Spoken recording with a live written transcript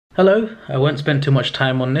Hello, I won't spend too much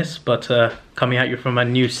time on this, but coming at you from a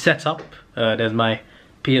new setup. There's my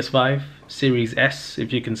PS5 Series S,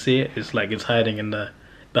 if you can see it. It's like it's hiding in the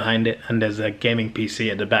behind it, and there's a gaming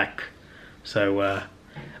PC at the back. So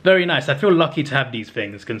very nice. I feel lucky to have these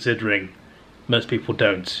things, considering most people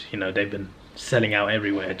don't. You know, they've been selling out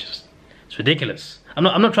everywhere. Just it's ridiculous. I'm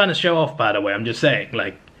not trying to show off, by the way. I'm just saying,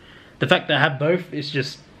 like, the fact that I have both is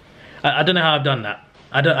just I don't know how I've done that.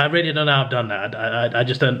 I really don't know how I've done that. I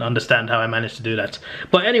just don't understand how I managed to do that.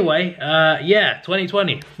 But anyway, yeah,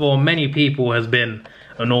 2020 for many people has been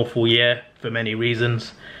an awful year for many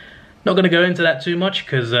reasons. Not going to go into that too much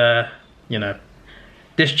because, you know,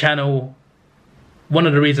 this channel, one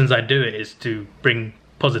of the reasons I do it is to bring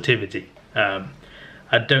positivity. I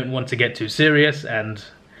don't want to get too serious, and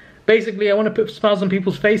basically I want to put smiles on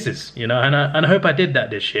people's faces, you know, and I hope I did that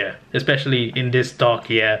this year, especially in this dark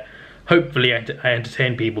year. Hopefully I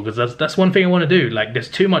entertain people, because that's one thing I want to do. Like, there's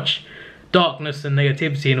too much darkness and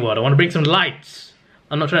negativity in the world. I want to bring some lights.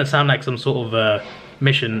 I'm not trying to sound like some sort of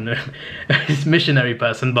missionary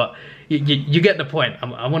person, but you get the point.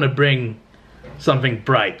 I want to bring something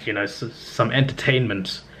bright, you know, some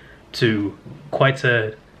entertainment to quite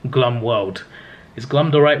a glum world. Is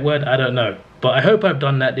glum the right word? I don't know. But I hope I've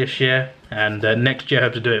done that this year, and next year I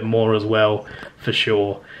hope to do it more as well, for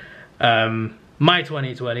sure. My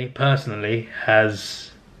 2020, personally, has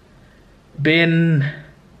been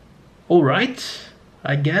alright,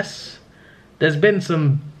 I guess. There's been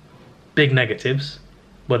some big negatives,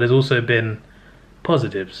 but there's also been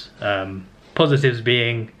positives. Positives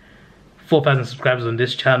being 4,000 subscribers on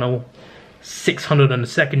this channel, 600 on the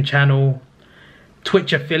second channel,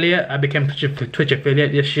 Twitch affiliate. I became Twitch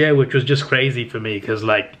affiliate this year, which was just crazy for me, because,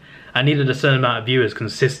 like, I needed a certain amount of viewers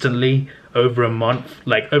consistently over a month.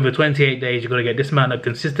 Like, over 28 days, you've got to get this amount of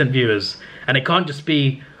consistent viewers. And it can't just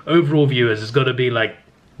be overall viewers, it's got to be like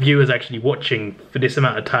viewers actually watching for this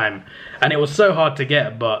amount of time. And it was so hard to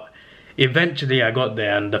get, but eventually I got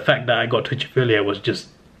there, and the fact that I got Twitch affiliate was just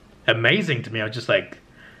amazing to me. I was just like,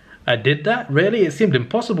 I did that? Really? It seemed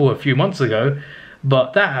impossible a few months ago,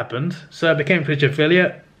 but that happened. So I became Twitch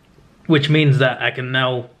affiliate, which means that I can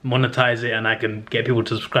now monetize it and I can get people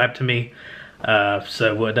to subscribe to me.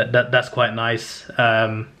 So that's quite nice.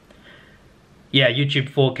 Yeah,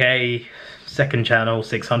 YouTube 4K, second channel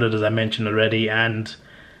 600 as I mentioned already, and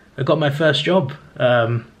I got my first job.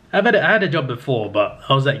 I had a job before, but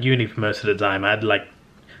I was at uni for most of the time. I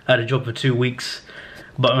had a job for 2 weeks,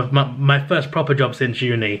 but my first proper job since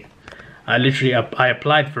uni, I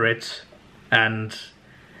applied for it, and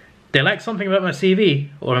they liked something about my CV,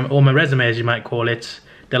 or my resume as you might call it.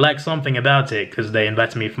 They liked something about it because they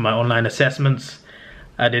invited me for my online assessments.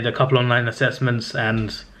 I did a couple online assessments,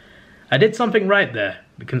 and I did something right there,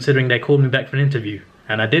 considering they called me back for an interview.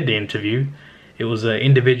 And I did the interview. It was an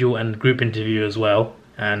individual and group interview as well.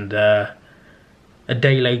 And a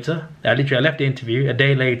day later, I left the interview. A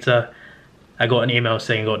day later, I got an email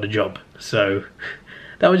saying I got the job. So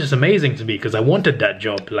that was just amazing to me, because I wanted that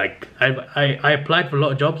job. Like, I applied for a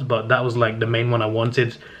lot of jobs, but that was like the main one I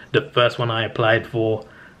wanted, the first one I applied for,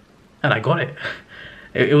 and I got it.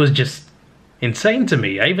 It was just insane to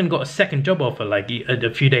me. I even got a second job offer like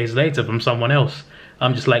a few days later from someone else.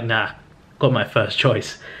 I'm just like, nah, got my first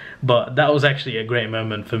choice. But that was actually a great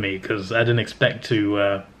moment for me, because I didn't expect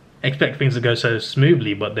things to go so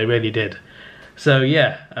smoothly, but they really did. So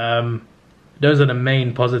yeah, those are the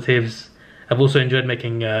main positives. I've also enjoyed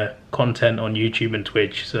making content on YouTube and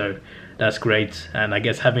Twitch, so that's great. And I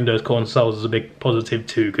guess having those consoles is a big positive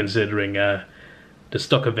too, considering the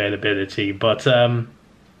stock availability. But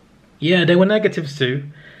yeah, there were negatives too.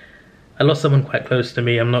 I lost someone quite close to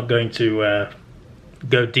me. I'm not going to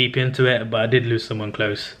go deep into it, but I did lose someone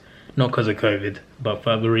close. Not because of COVID, but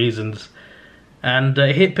for other reasons. And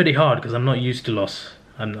it hit pretty hard, because I'm not used to loss.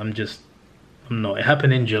 I'm not. It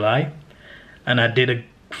happened in July, and I did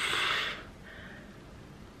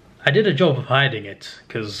a job of hiding it,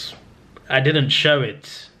 because I didn't show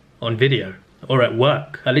it on video or at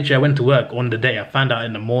work. I went to work on the day. I found out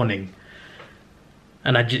in the morning,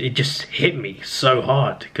 and it just hit me so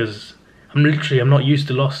hard, because I'm not used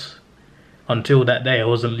to loss. Until that day, I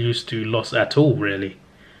wasn't used to loss at all, really.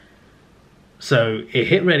 So it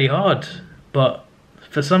hit really hard, but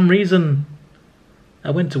for some reason,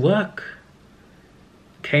 I went to work,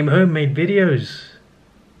 came home, made videos,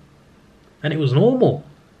 and it was normal.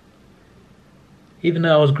 Even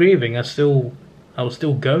though I was grieving, I was still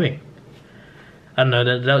going. I don't know,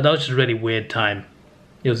 that was just a really weird time.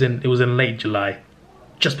 It was in late July,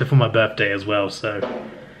 just before my birthday as well. So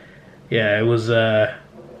yeah, it was a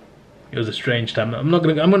strange time. I'm not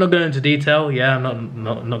gonna go into detail. Yeah, I'm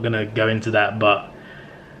not gonna go into that, but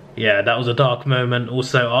yeah, that was a dark moment.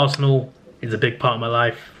 Also, Arsenal is a big part of my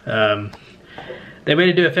life. They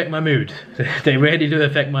really do affect my mood. They really do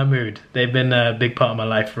affect my mood. They've been a big part of my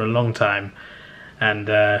life for a long time. And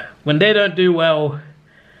when they don't do well,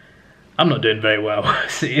 I'm not doing very well.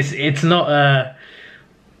 It's not a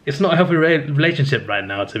healthy relationship right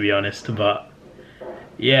now, to be honest. But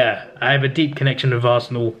yeah, I have a deep connection with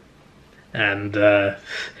Arsenal, and the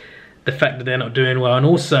fact that they're not doing well. And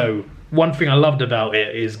also, one thing I loved about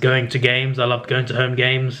it is going to games. I loved going to home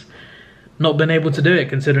games. Not been able to do it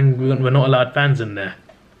considering we're not allowed fans in there,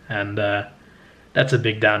 and that's a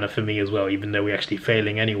big downer for me as well, even though we're actually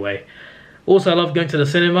failing anyway. Also, I love going to the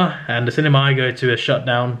cinema, and the cinema I go to is shut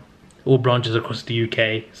down, all branches across the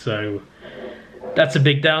UK, so that's a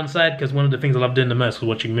big downside, because one of the things I love doing the most was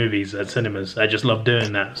watching movies at cinemas. I just love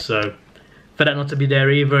doing that, so for that not to be there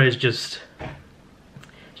either is just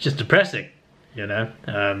depressing, you know.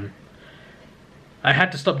 I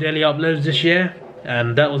had to stop daily uploads this year,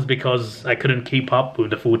 and that was because I couldn't keep up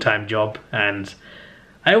with the full-time job, and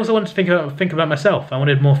I also wanted to think about myself. I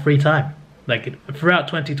wanted more free time. Like, throughout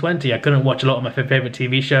 2020, I couldn't watch a lot of my favorite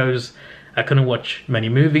TV shows. I couldn't watch many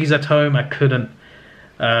movies at home. I couldn't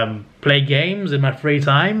play games in my free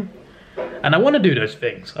time. And I want to do those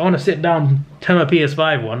things. I want to sit down, turn my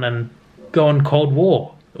PS5 on, and go on Cold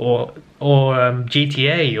War or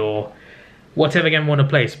GTA or whatever game I want to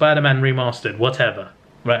play. Spider-Man Remastered, whatever.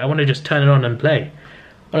 Right, I want to just turn it on and play.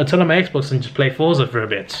 I want to turn on my Xbox and just play Forza for a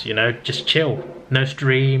bit, you know, just chill. No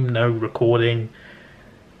stream, no recording.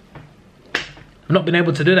 I've not been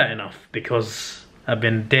able to do that enough because I've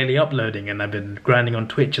been daily uploading and I've been grinding on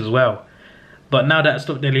Twitch as well. But now that I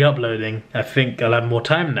stopped daily uploading, I think I'll have more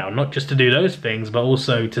time now, not just to do those things, but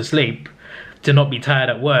also to sleep, to not be tired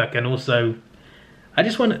at work, and also,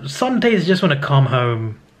 some days I just want to come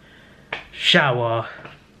home, shower,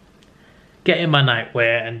 get in my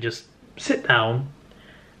nightwear and just sit down,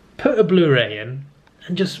 put a Blu-ray in,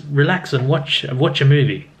 and just relax and watch a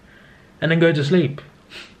movie, and then go to sleep.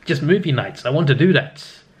 Just movie nights. I want to do that.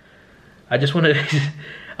 I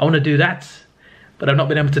want to do that, but I've not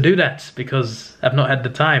been able to do that because I've not had the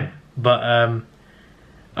time. But I'm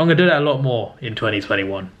gonna do that a lot more in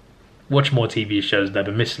 2021. Watch more TV shows that I've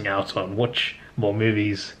been missing out on. Watch more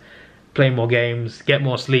movies, play more games, get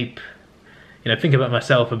more sleep. You know, think about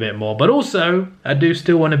myself a bit more. But also, I do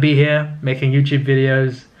still want to be here making YouTube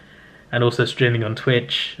videos and also streaming on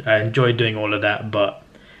Twitch. I enjoy doing all of that, but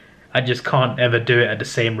I just can't ever do it at the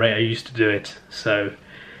same rate I used to do it. So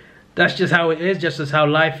that's just how it is, just as how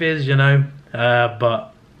life is, you know.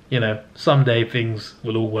 But, you know, someday things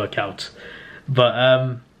will all work out. But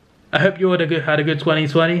I hope you had a good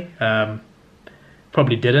 2020.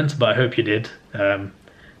 Probably didn't, but I hope you did.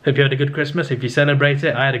 Hope you had a good Christmas. If you celebrate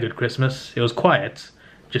it, I had a good Christmas. It was quiet,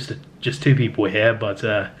 just two people here, but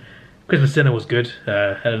Christmas dinner was good.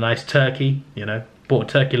 Had a nice turkey, you know. Bought a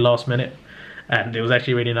turkey last minute, and it was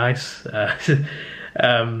actually really nice.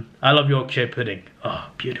 I love Yorkshire pudding. Oh,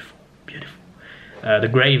 beautiful, beautiful. The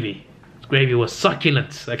gravy was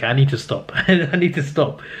succulent. Okay, I need to stop. I need to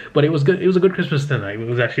stop. But it was good. It was a good Christmas dinner. It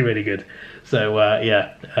was actually really good. So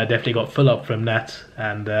yeah, I definitely got full up from that,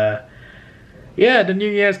 and yeah, the New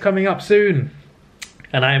Year's coming up soon,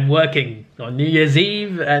 and I am working on New Year's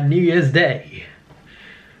Eve and New Year's Day.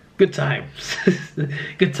 Good times.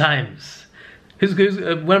 Good times. When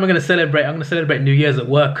am I going to celebrate? I'm going to celebrate New Year's at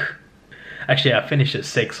work. Actually, I finish at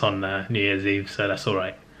 6 on New Year's Eve, so that's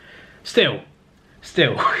alright. Still,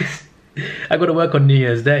 I got to work on New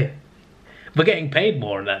Year's Day. We're getting paid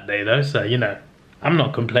more on that day though, so you know, I'm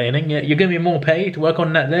not complaining. You're giving me more pay to work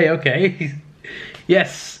on that day, okay?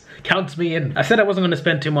 Yes. Count me in. I said I wasn't going to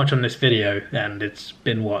spend too much on this video, and it's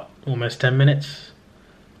been, what, almost 10 minutes?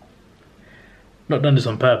 Not done this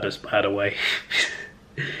on purpose, by the way.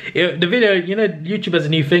 The video, you know, YouTube has a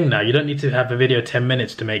new thing now. You don't need to have a video 10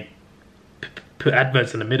 minutes to put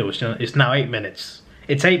adverts in the middle. It's now 8 minutes.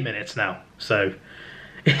 It's 8 minutes now, so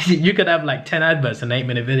you could have like 10 adverts in an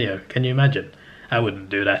 8-minute video. Can you imagine? I wouldn't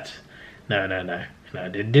do that. No.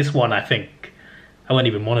 This one, I think, I won't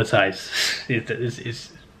even monetize.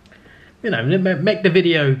 It's you know, make the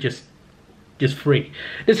video just free.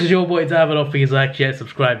 This is your boy Davidoff. Please like, share,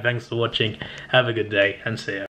 subscribe. Thanks for watching. Have a good day and see ya.